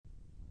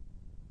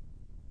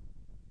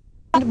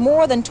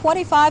More than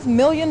 $25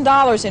 million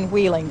in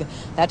Wheeling.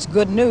 That's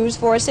good news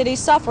for a city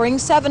suffering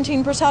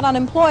 17%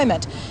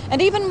 unemployment,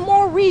 and even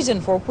more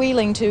reason for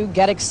Wheeling to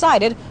get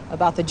excited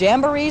about the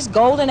Jamboree's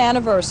golden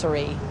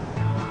anniversary.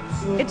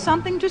 It's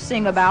something to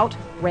sing about,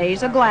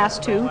 raise a glass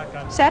to,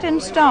 set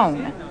in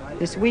stone.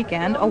 This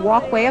weekend, a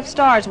walkway of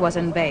stars was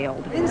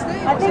unveiled.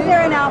 I think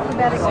they're in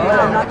alphabetical order,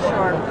 I'm not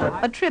sure.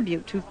 A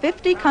tribute to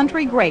 50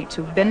 country greats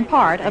who've been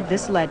part of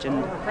this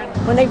legend.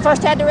 When they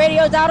first had the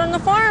radios out on the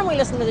farm, we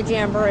listened to the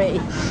Jamboree.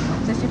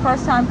 Is this your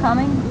first time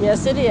coming?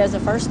 Yes, it is, the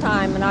first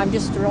time, and I'm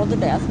just thrilled to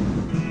death.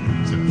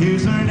 So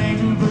here's her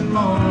name, good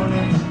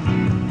morning.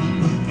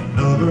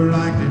 Love her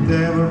like the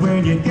devil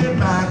when you get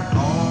back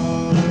home.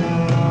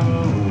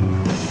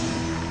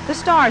 The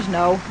stars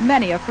know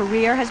many a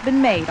career has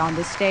been made on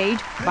this stage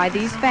by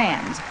these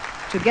fans.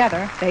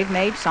 Together, they've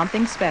made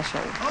something special.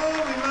 Oh,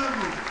 we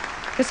love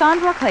you.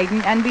 Cassandra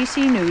Clayton,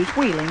 NBC News,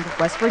 Wheeling,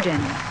 West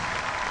Virginia.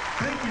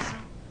 Thank you.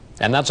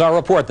 And that's our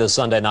report this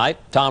Sunday night.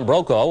 Tom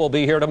Brokaw will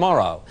be here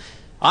tomorrow.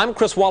 I'm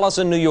Chris Wallace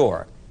in New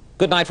York.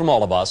 Good night from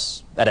all of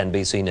us at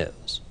NBC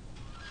News.